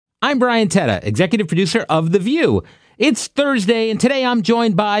I'm Brian Tetta, executive producer of The View. It's Thursday, and today I'm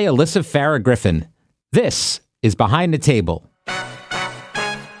joined by Alyssa, Farah, Griffin. This is Behind the Table.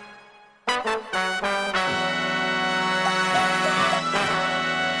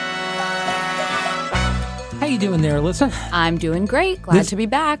 How you doing there, Alyssa? I'm doing great. Glad to be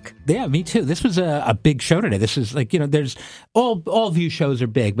back. Yeah, me too. This was a big show today. This is like, there's all View shows are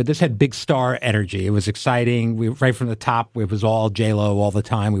big, but this had big star energy. It was exciting. We right from the top, it was all J-Lo all the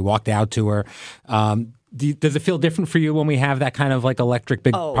time. We walked out to her. Does it feel different for you when we have that kind of like electric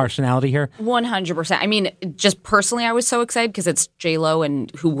big personality here? 100%. I mean, just personally, I was so excited because it's J-Lo and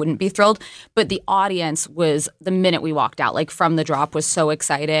who wouldn't be thrilled. But the audience was, the minute we walked out, like from the drop, was so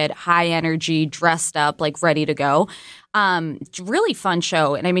excited, high energy, dressed up, like ready to go. It's a really fun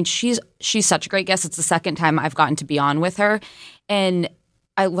show. And I mean, she's such a great guest. It's the second time I've gotten to be on with her. And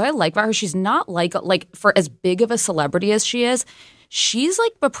what I like about her, she's not like for as big of a celebrity as she is, she's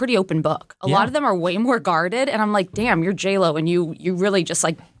like a pretty open book. A lot of them are way more guarded. And I'm like, damn, you're J-Lo. And you really just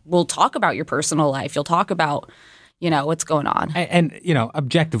like will talk about your personal life. You'll talk about, what's going on. And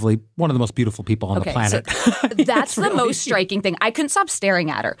objectively, one of the most beautiful people on the planet. So that's the most striking thing. I couldn't stop staring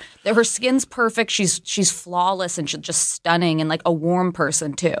at her. Her skin's perfect. She's flawless and she's just stunning and like a warm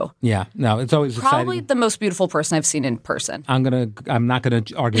person too. Yeah. No, it's always probably exciting. The most beautiful person I've seen in person. I'm not gonna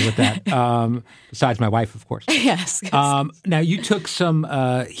argue with that. Besides my wife, of course. Yes. Now you took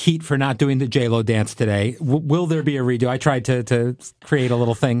some heat for not doing the J-Lo dance today. Will there be a redo? I tried to create a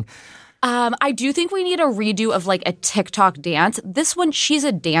little thing. I do think we need a redo of like a TikTok dance. This one, she's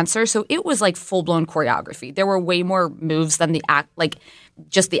a dancer, so it was like full-blown choreography. There were way more moves than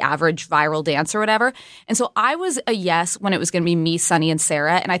just the average viral dance or whatever. And so I was a yes when it was going to be me, Sunny, and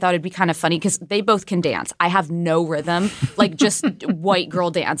Sarah, and I thought it'd be kind of funny because they both can dance. I have no rhythm, like just white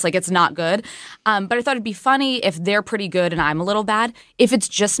girl dance. Like it's not good. But I thought it'd be funny if they're pretty good and I'm a little bad. If it's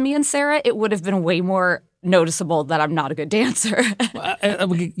just me and Sarah, it would have been way more noticeable that I'm not a good dancer.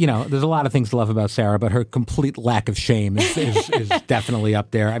 There's a lot of things to love about Sarah, but her complete lack of shame is definitely up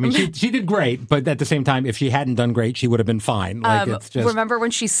there. I mean, she did great, but at the same time, if she hadn't done great, she would have been fine. Remember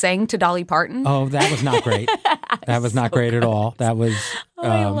when she sang to Dolly Parton? Oh, that was not great. That was not great at all. That was,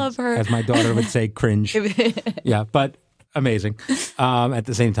 I love her. As my daughter would say, cringe. Yeah, but amazing at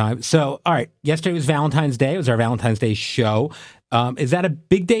the same time. So, all right, yesterday was Valentine's Day. It was our Valentine's Day show. Is that a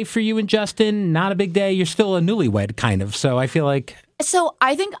big day for you and Justin? Not a big day? You're still a newlywed, kind of. So I feel like... So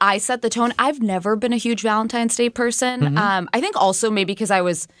I think I set the tone. I've never been a huge Valentine's Day person. Mm-hmm. I think also maybe because I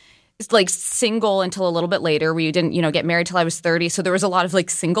was like single until a little bit later. We didn't, get married till I was 30. So there was a lot of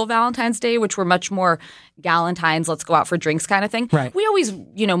like single Valentine's Day, which were much more Galentine's, let's go out for drinks kind of thing. Right. We always,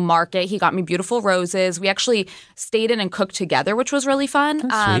 mark it. He got me beautiful roses. We actually stayed in and cooked together, which was really fun.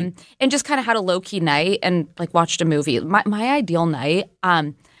 And just kind of had a low-key night and like watched a movie. My ideal night,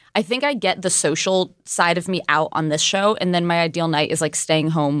 I think I get the social side of me out on this show. And then my ideal night is like staying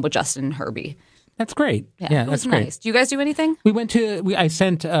home with Justin and Herbie. That's great. Yeah, that's nice. great. Do you guys do anything? We went to. I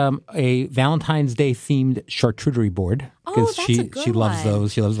sent a Valentine's Day themed charcuterie board because she loves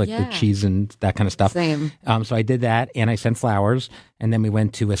those. She loves like the cheese and that kind of stuff. Same. So I did that, and I sent flowers, and then we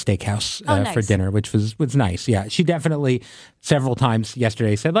went to a steakhouse nice. for dinner, which was nice. Yeah, she definitely several times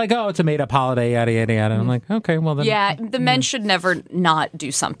yesterday said like, "Oh, it's a made up holiday, yada yada yada." And I'm like, okay, well then. Yeah, the men should never not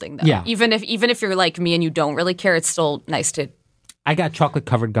do something though. Yeah. Even if you're like me and you don't really care, it's still nice to. I got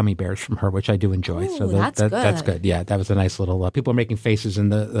chocolate-covered gummy bears from her, which I do enjoy. Ooh, so that's good. Yeah, that was a nice little... people are making faces in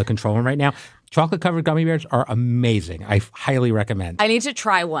the control room right now. Chocolate-covered gummy bears are amazing. I highly recommend. I need to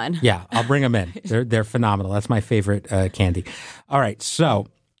try one. Yeah, I'll bring them in. They're phenomenal. That's my favorite candy. All right, so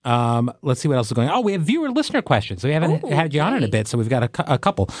let's see what else is going on. Oh, we have viewer-listener questions. So we haven't had you on in a bit, so we've got a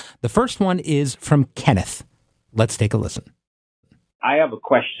couple. The first one is from Kenneth. Let's take a listen. I have a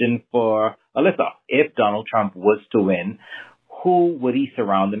question for Alyssa. If Donald Trump was to win, who would he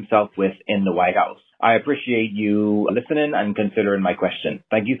surround himself with in the White House? I appreciate you listening and considering my question.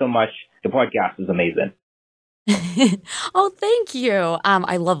 Thank you so much. The podcast is amazing. Oh, thank you.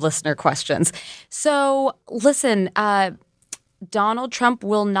 I love listener questions. So listen, Donald Trump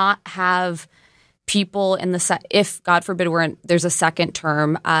will not have people in if, God forbid, there's a second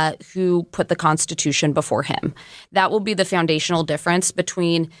term, who put the Constitution before him. That will be the foundational difference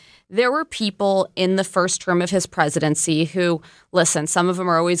between... There were people in the first term of his presidency who, listen, some of them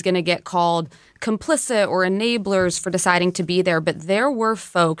are always going to get called complicit or enablers for deciding to be there. But there were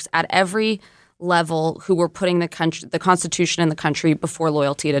folks at every level who were putting the Constitution and the country before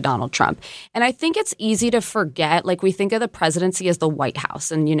loyalty to Donald Trump. And I think it's easy to forget, like we think of the presidency as the White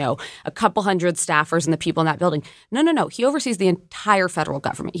House and, a couple hundred staffers and the people in that building. No. He oversees the entire federal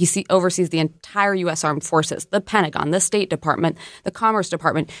government. He oversees the entire U.S. Armed Forces, the Pentagon, the State Department, the Commerce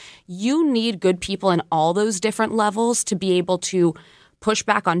Department. You need good people in all those different levels to be able to push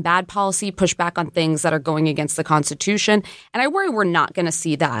back on bad policy, push back on things that are going against the Constitution. And I worry we're not going to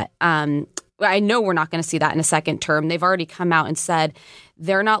see that. I know we're not going to see that in a second term. They've already come out and said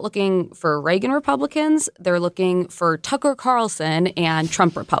they're not looking for Reagan Republicans. They're looking for Tucker Carlson and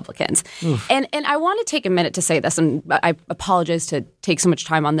Trump Republicans. And I want to take a minute to say this, and I apologize to take so much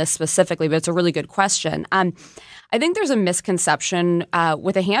time on this specifically, but it's a really good question. I think there's a misconception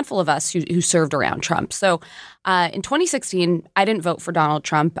with a handful of us who served around Trump. So in 2016, I didn't vote for Donald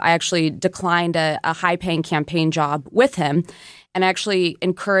Trump. I actually declined a high-paying campaign job with him. And actually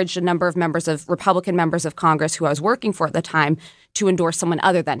encouraged a number of Republican members of Congress who I was working for at the time to endorse someone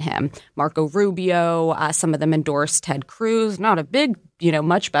other than him. Marco Rubio, some of them endorsed Ted Cruz, not a big,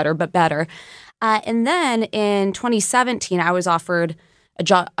 much better, but better. And then in 2017, I was offered a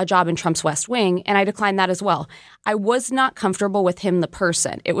job in Trump's West Wing, and I declined that as well. I was not comfortable with him, the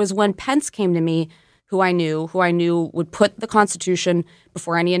person. It was when Pence came to me, who I knew would put the Constitution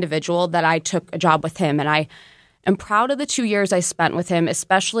before any individual, that I took a job with him. And I'm proud of the 2 years I spent with him,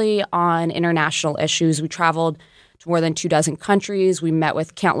 especially on international issues. We traveled to more than 24 countries. We met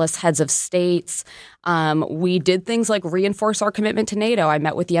with countless heads of states. We did things like reinforce our commitment to NATO. I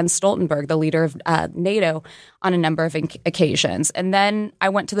met with Jens Stoltenberg, the leader of NATO, on a number of occasions. And then I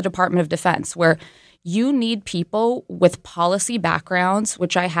went to the Department of Defense, where you need people with policy backgrounds,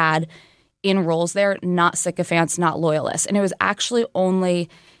 which I had in roles there, not sycophants, not loyalists. And it was actually only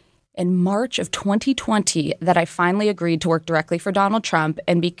in March of 2020 that I finally agreed to work directly for Donald Trump.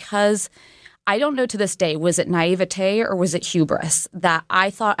 And because I don't know to this day, was it naivete or was it hubris that I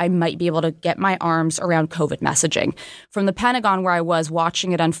thought I might be able to get my arms around COVID messaging. From the Pentagon, where I was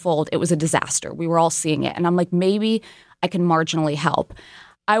watching it unfold, it was a disaster. We were all seeing it. And I'm like, maybe I can marginally help.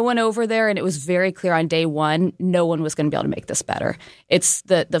 I went over there and it was very clear on day one, no one was going to be able to make this better. It's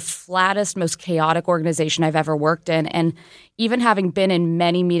the flattest, most chaotic organization I've ever worked in. And even having been in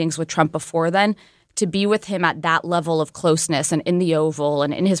many meetings with Trump before then, to be with him at that level of closeness and in the Oval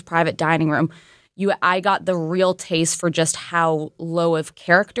and in his private dining room, I got the real taste for just how low of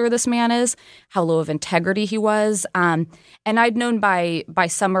character this man is, how low of integrity he was. And I'd known by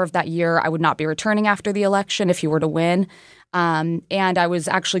summer of that year I would not be returning after the election if he were to win. And I was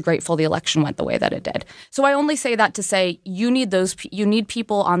actually grateful the election went the way that it did. So I only say that to say you need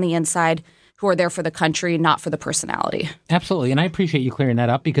people on the inside who are there for the country, not for the personality. Absolutely. And I appreciate you clearing that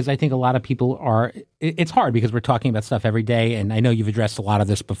up, because I think a lot of people it's hard because we're talking about stuff every day. And I know you've addressed a lot of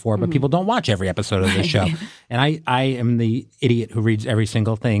this before, but people don't watch every episode of this show. And I am the idiot who reads every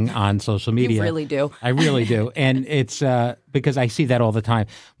single thing on social media. You really do. I really do. And it's because I see that all the time.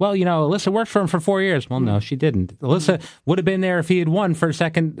 Well, Alyssa worked for him for 4 years. Well, no, she didn't. Alyssa would have been there if he had won for a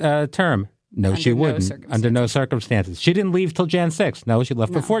second term. No, she wouldn't. Under no circumstances. She didn't leave till Jan 6th. No, she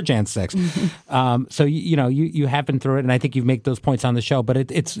left before Jan 6th. So, you have been through it, and I think you make those points on the show.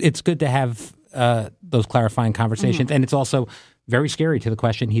 But it's good to have those clarifying conversations. And it's also very scary to the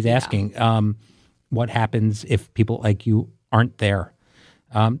question he's asking. What happens if people like you aren't there?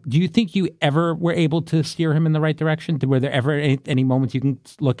 Do you think you ever were able to steer him in the right direction? Were there ever any moments you can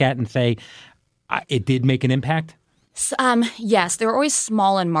look at and say, it did make an impact? Yes, they were always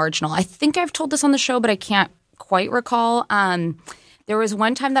small and marginal. I think I've told this on the show, but I can't quite recall. There was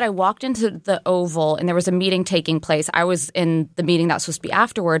one time that I walked into the Oval and there was a meeting taking place. I was in the meeting that was supposed to be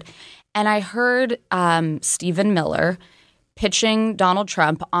afterward, and I heard Stephen Miller pitching Donald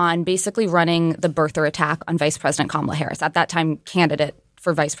Trump on basically running the birther attack on Vice President Kamala Harris, at that time candidate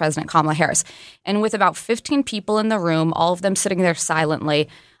for Vice President Kamala Harris. And with about 15 people in the room, all of them sitting there silently,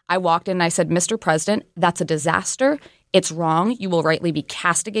 I walked in and I said, Mr. President, that's a disaster. It's wrong. You will rightly be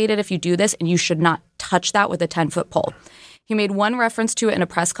castigated if you do this, and you should not touch that with a 10-foot pole. He made one reference to it in a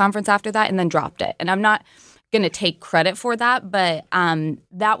press conference after that and then dropped it. And I'm not going to take credit for that, but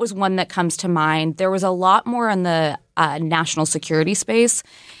that was one that comes to mind. There was a lot more in the national security space.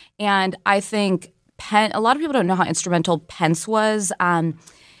 And I think a lot of people don't know how instrumental Pence was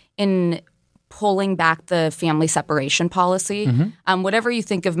in pulling back the family separation policy. Whatever you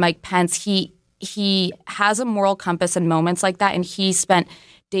think of Mike Pence, he has a moral compass in moments like that, and he spent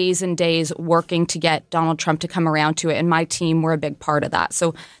days and days working to get Donald Trump to come around to it, and my team were a big part of that.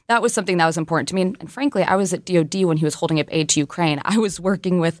 So that was something that was important to me. And frankly, I was at DOD when he was holding up aid to Ukraine. I was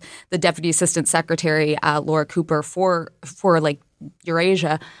working with the Deputy Assistant Secretary, Laura Cooper, for like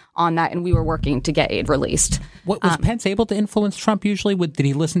Eurasia on that, and we were working to get aid released. What, was Pence able to influence Trump usually? Did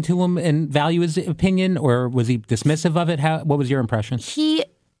he listen to him and value his opinion, or was he dismissive of it? What was your impression?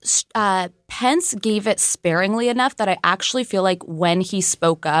 Pence gave it sparingly enough that I actually feel like when he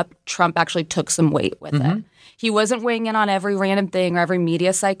spoke up, Trump actually took some weight with it. He wasn't weighing in on every random thing or every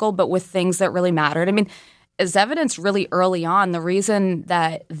media cycle, but with things that really mattered. I mean, as evidence really early on, the reason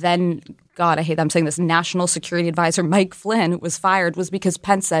that then, God, I hate that I'm saying this, National Security Advisor Mike Flynn was fired was because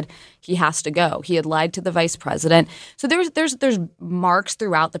Pence said he has to go. He had lied to the vice president. So there's marks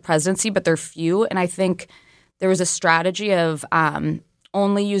throughout the presidency, but they're few. And I think there was a strategy of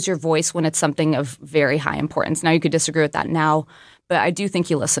only use your voice when it's something of very high importance. Now, you could disagree with that now, but I do think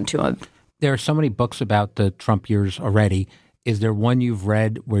he listened to him. There are so many books about the Trump years already. Is there one you've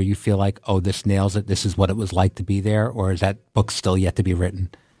read where you feel like, oh, this nails it, this is what it was like to be there, or is that book still yet to be written?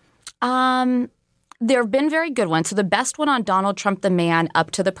 There have been very good ones. So the best one on Donald Trump, the man,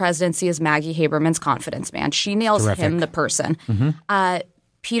 up to the presidency is Maggie Haberman's Confidence Man. She nails him, the person.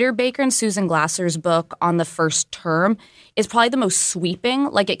 Peter Baker and Susan Glasser's book on the first term is probably the most sweeping.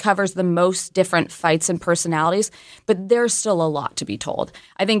 Like, it covers the most different fights and personalities, but there's still a lot to be told.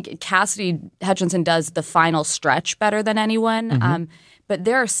 I think Cassidy Hutchinson does the final stretch better than anyone. But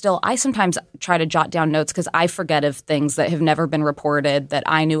there are still – I sometimes try to jot down notes because I forget of things that have never been reported that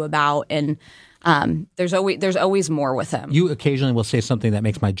I knew about, and there's always more with him. You occasionally will say something that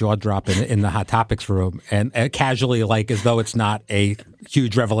makes my jaw drop in the Hot Topics room, and casually, like as though it's not a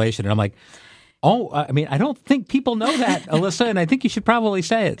huge revelation. And I'm like, oh, I mean, I don't think people know that, Alyssa, and I think you should probably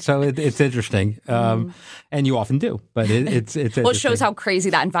say it. So it's interesting, and you often do. But it's well, it shows how crazy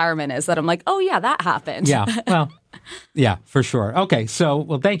that environment is. That I'm like, oh yeah, that happened. Yeah, well, yeah, for sure. Okay, so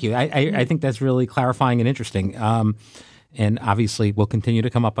well, thank you. I think that's really clarifying and interesting. And obviously, we'll continue to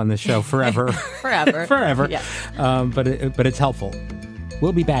come up on this show forever. Forever. Yeah. But it's helpful.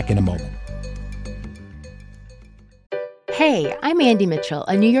 We'll be back in a moment. Hey, I'm Andy Mitchell,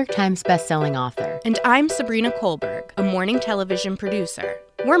 a New York Times bestselling author. And I'm Sabrina Kohlberg, a morning television producer.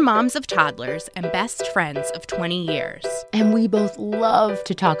 We're moms of toddlers and best friends of 20 years. And we both love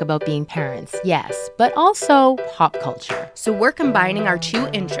to talk about being parents, yes, but also pop culture. So we're combining our two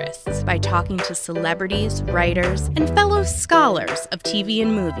interests by talking to celebrities, writers, and fellow scholars of TV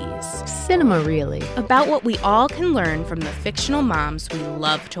and movies. Cinema, really. About what we all can learn from the fictional moms we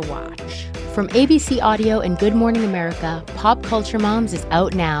love to watch. From ABC Audio and Good Morning America, Pop Culture Moms is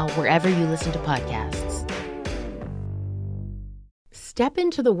out now wherever you listen to podcasts. Step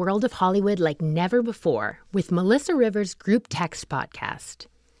into the world of Hollywood like never before with Melissa Rivers' Group Text podcast.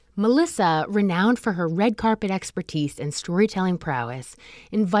 Melissa, renowned for her red carpet expertise and storytelling prowess,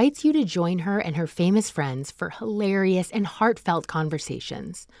 invites you to join her and her famous friends for hilarious and heartfelt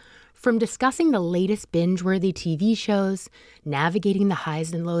conversations. From discussing the latest binge-worthy TV shows, navigating the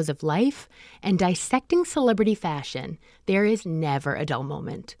highs and lows of life, and dissecting celebrity fashion, there is never a dull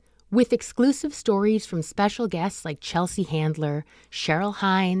moment. With exclusive stories from special guests like Chelsea Handler, Cheryl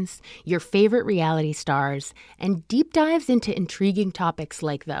Hines, your favorite reality stars, and deep dives into intriguing topics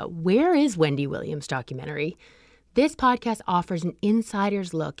like the Where is Wendy Williams documentary, this podcast offers an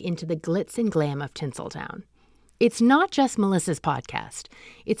insider's look into the glitz and glam of Tinseltown. It's not just Melissa's podcast.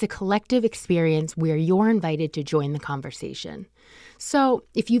 It's a collective experience where you're invited to join the conversation. So,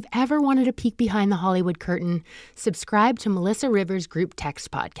 if you've ever wanted a peek behind the Hollywood curtain, subscribe to Melissa Rivers' Group Text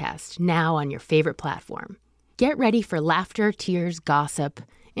podcast, now on your favorite platform. Get ready for laughter, tears, gossip.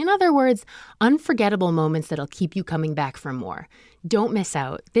 In other words, unforgettable moments that'll keep you coming back for more. Don't miss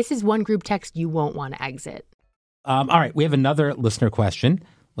out. This is one group text you won't want to exit. All right, we have another listener question.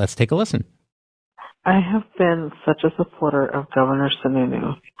 Let's take a listen. I have been such a supporter of Governor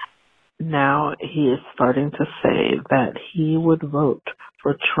Sununu. Now he is starting to say that he would vote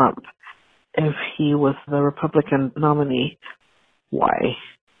for Trump if he was the Republican nominee. Why?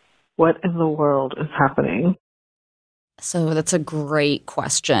 What in the world is happening? So that's a great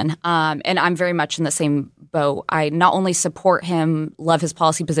question. And I'm very much in the same boat. I not only support him, love his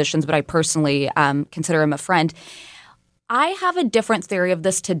policy positions, but I personally consider him a friend. I have a different theory of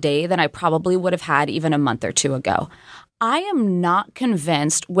this today than I probably would have had even a month or two ago. I am not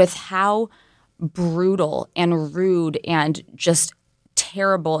convinced with how brutal and rude and just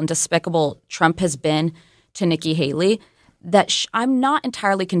terrible and despicable Trump has been to Nikki Haley that I'm not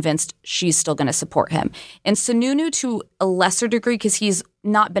entirely convinced she's still going to support him. And Sununu to a lesser degree because he's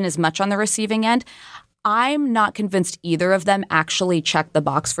not been as much on the receiving end. I'm not convinced either of them actually checked the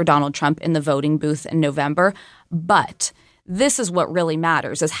box for Donald Trump in the voting booth in November. But this is what really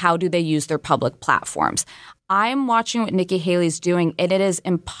matters, is how do they use their public platforms. I'm watching what Nikki Haley's doing, and it is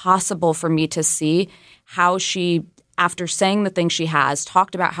impossible for me to see how she after saying the things she has,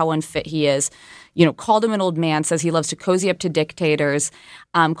 talked about how unfit he is, called him an old man, says he loves to cozy up to dictators,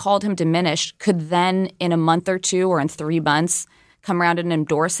 called him diminished, could then in a month or two or in 3 months come around and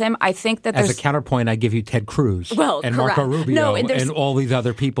endorse him. I think that as a counterpoint, I give you Ted Cruz and Marco Rubio and all these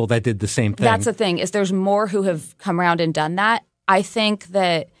other people that did the same thing. That's the thing, is there's more who have come around and done that. I think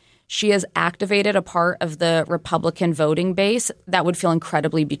that she has activated a part of the Republican voting base that would feel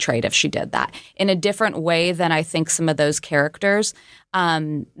incredibly betrayed if she did that in a different way than I think some of those characters.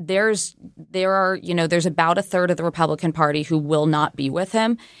 There's about a third of the Republican Party who will not be with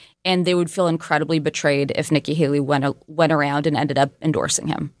him, and they would feel incredibly betrayed if Nikki Haley went around and ended up endorsing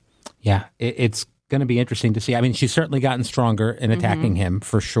him. Yeah, it's going to be interesting to see. I mean, she's certainly gotten stronger in attacking him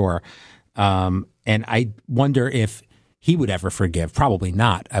for sure, and I wonder if he would ever forgive. Probably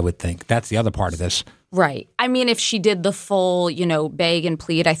not, I would think. That's the other part of this. Right. I mean, if she did the full, beg and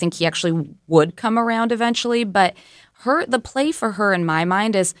plead, I think he actually would come around eventually. But the play for her, in my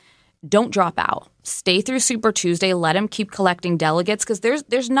mind, is don't drop out. Stay through Super Tuesday. Let him keep collecting delegates, because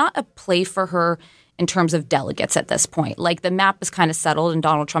there's not a play for her in terms of delegates at this point. Like, the map is kind of settled in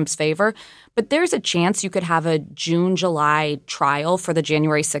Donald Trump's favor. But there's a chance you could have a June-July trial for the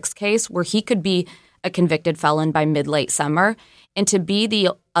January 6th case where he could be a convicted felon by mid-late summer. And to be the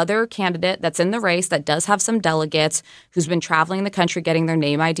other candidate that's in the race that does have some delegates, who's been traveling the country getting their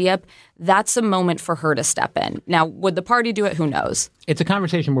name ID up, that's a moment for her to step in. Now, would the party do it? Who knows? It's a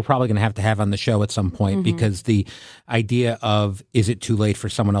conversation we're probably going to have on the show at some point, because the idea of, is it too late for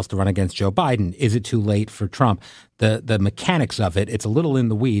someone else to run against Joe Biden? Is it too late for Trump? The mechanics of it, it's a little in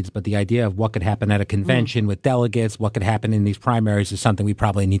the weeds, but the idea of what could happen at a convention with delegates, what could happen in these primaries, is something we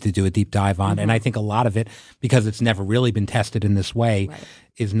probably need to do a deep dive on. And I think a lot of it, because it's never really been tested in this way,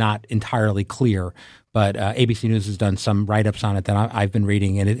 is not entirely clear. But ABC News has done some write-ups on it that I've been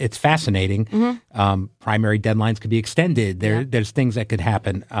reading, and it's fascinating. Primary deadlines could be extended. There's things that could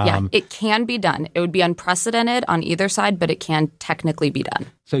happen. It can be done. It would be unprecedented on either side, but it can technically be done.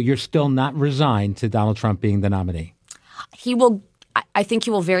 So you're still not resigned to Donald Trump being the nominee? He will. I think he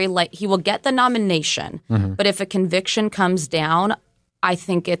will he will get the nomination, but if a conviction comes down, I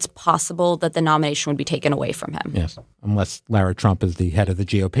think it's possible that the nomination would be taken away from him. Yes, unless Lara Trump is the head of the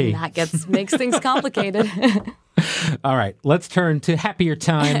GOP. That makes things complicated. All right, let's turn to happier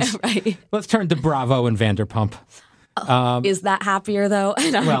times. Let's turn to Bravo and Vanderpump. Is that happier, though?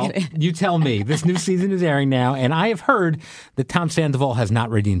 No, well, you tell me. This new season is airing now, and I have heard that Tom Sandoval has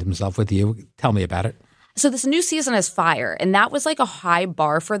not redeemed himself with you. Tell me about it. So this new season is fire, and that was like a high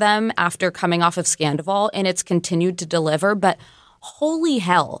bar for them after coming off of Scandoval, and it's continued to deliver, but holy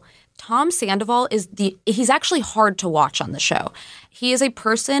hell, Tom Sandoval he's actually hard to watch on the show. He is a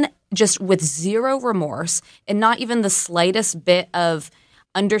person just with zero remorse and not even the slightest bit of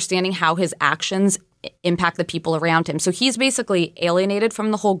understanding how his actions impact the people around him. So he's basically alienated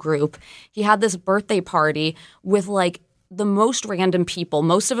from the whole group. He had this birthday party with like the most random people.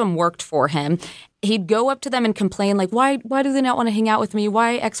 Most of them worked for him. He'd go up to them and complain, like, why do they not want to hang out with me?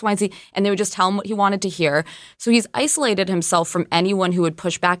 Why X, Y, and Z? And they would just tell him what he wanted to hear. So he's isolated himself from anyone who would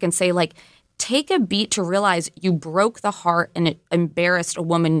push back and say, like, take a beat to realize you broke the heart and embarrassed a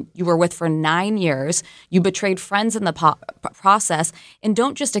woman you were with for 9 years. You betrayed friends in the process, and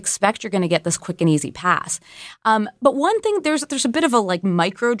don't just expect you're going to get this quick and easy pass. But one thing, there's a bit of a like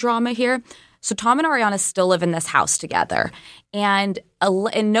micro drama here. So Tom and Ariana still live in this house together, and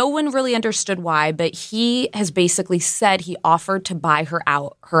no one really understood why, but he has basically said he offered to buy her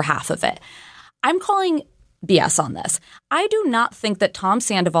out her half of it. I'm calling BS on this. I do not think that Tom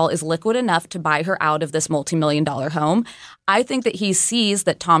Sandoval is liquid enough to buy her out of this multi-million-dollar home. I think that he sees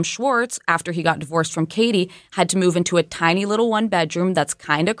that Tom Schwartz, after he got divorced from Katie, had to move into a tiny little one-bedroom that's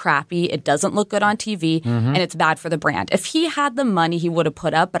kind of crappy. It doesn't look good on TV, and it's bad for the brand. If he had the money, he would have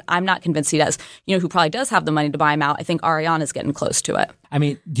put up, but I'm not convinced he does. You know who probably does have the money to buy him out? I think Ariana's getting close to it. I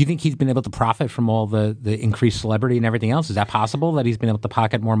mean, do you think he's been able to profit from all the increased celebrity and everything else? Is that possible, that he's been able to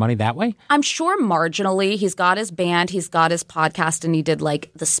pocket more money that way? I'm sure marginally. He's got his band, he's got his podcast, and he did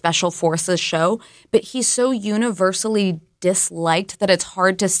like the Special Forces show, but he's so universally disliked that it's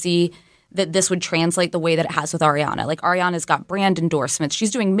hard to see that this would translate the way that it has with Ariana. Like, Ariana's got brand endorsements.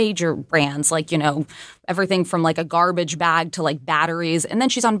 She's doing major brands, like, you know, everything from like a garbage bag to like batteries. And then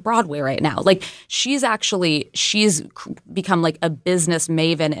she's on Broadway right now. Like, she's become like a business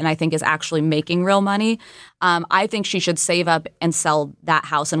maven, and I think is actually making real money. I think she should save up and sell that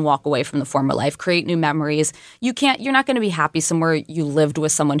house and walk away from the former life, create new memories. You're not going to be happy somewhere you lived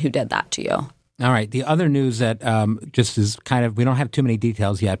with someone who did that to you. All right. The other news that just is kind of, we don't have too many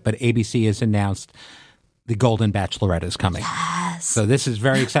details yet, but ABC has announced the Golden Bachelorette is coming. Yes. Yes. So this is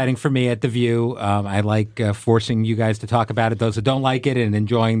very exciting for me at The View. I like forcing you guys to talk about it, those who don't like it, and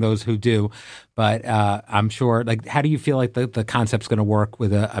enjoying those who do. But I'm sure, like, how do you feel like the concept's going to work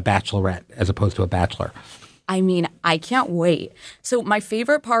with a bachelorette as opposed to a bachelor? I mean, I can't wait. So my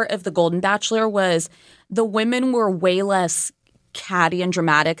favorite part of The Golden Bachelor was the women were way less catty and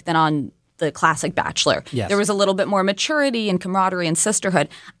dramatic than on the classic Bachelor. Yes. There was a little bit more maturity and camaraderie and sisterhood.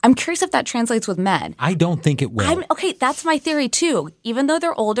 I'm curious if that translates with men. I don't think it will. Okay, that's my theory too. Even though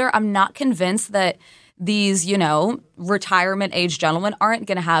they're older, I'm not convinced that these, retirement age gentlemen aren't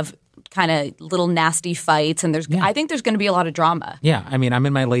going to have kind of little nasty fights, and I think there's going to be a lot of drama. Yeah, I mean, I'm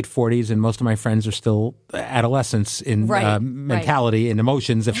in my late 40s, and most of my friends are still adolescents in mentality and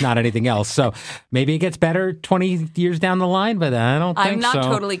emotions, if not anything else. So maybe it gets better 20 years down the line, but I don't think so. I'm not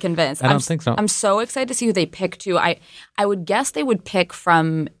totally convinced. I don't think so. I'm so excited to see who they pick, too. I would guess they would pick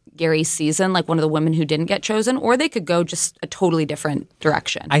from Gary's season, like one of the women who didn't get chosen, or they could go just a totally different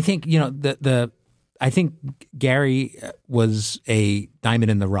direction. I think, I think Gary was a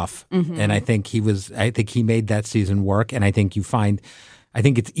diamond in the rough, and I think he made that season work. And I think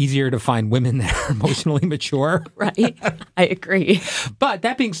it's easier to find women that are emotionally mature. Right. I agree. But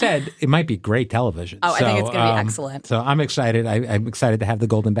that being said, it might be great television. Oh, I think it's going to be excellent. So I'm excited. I'm excited to have the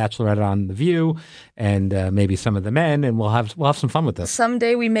Golden Bachelorette on The View, and maybe some of the men, and we'll have some fun with this.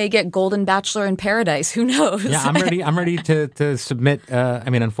 Someday we may get Golden Bachelor in Paradise. Who knows? Yeah, I'm ready to submit.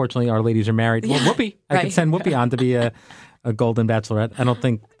 Unfortunately, our ladies are married. Well, Whoopi, I could send Whoopi on to be a Golden Bachelorette. I don't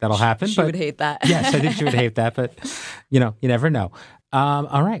think that'll happen. She would hate that. Yes, I think she would hate that. But you never know.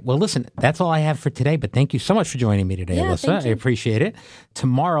 All right. Well, listen, that's all I have for today, but thank you so much for joining me today, Alyssa. I appreciate it.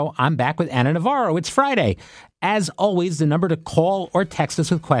 Tomorrow, I'm back with Anna Navarro. It's Friday. As always, the number to call or text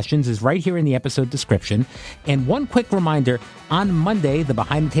us with questions is right here in the episode description. And one quick reminder, on Monday, the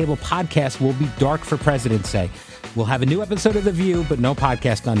Behind the Table podcast will be dark for President's Day. We'll have a new episode of The View, but no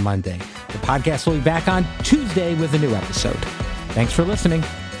podcast on Monday. The podcast will be back on Tuesday with a new episode. Thanks for listening.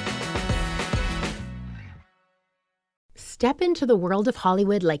 Step into the world of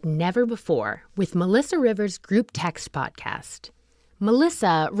Hollywood like never before with Melissa Rivers' Group Text podcast.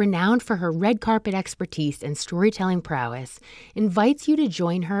 Melissa, renowned for her red carpet expertise and storytelling prowess, invites you to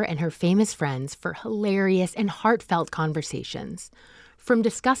join her and her famous friends for hilarious and heartfelt conversations. From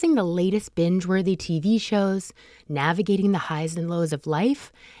discussing the latest binge-worthy TV shows, navigating the highs and lows of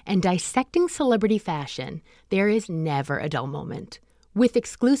life, and dissecting celebrity fashion, there is never a dull moment. With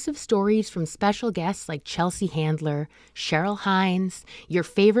exclusive stories from special guests like Chelsea Handler, Cheryl Hines, your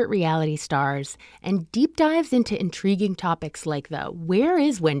favorite reality stars, and deep dives into intriguing topics like the Where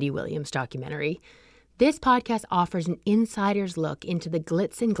is Wendy Williams documentary, this podcast offers an insider's look into the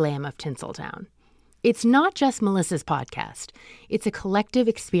glitz and glam of Tinseltown. It's not just Melissa's podcast. It's a collective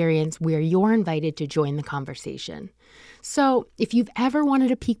experience where you're invited to join the conversation. So if you've ever wanted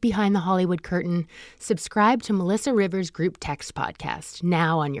a peek behind the Hollywood curtain, subscribe to Melissa Rivers' Group Text podcast,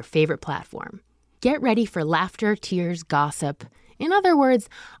 now on your favorite platform. Get ready for laughter, tears, gossip. In other words,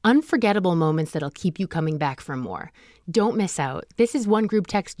 unforgettable moments that'll keep you coming back for more. Don't miss out. This is one group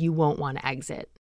text you won't want to exit.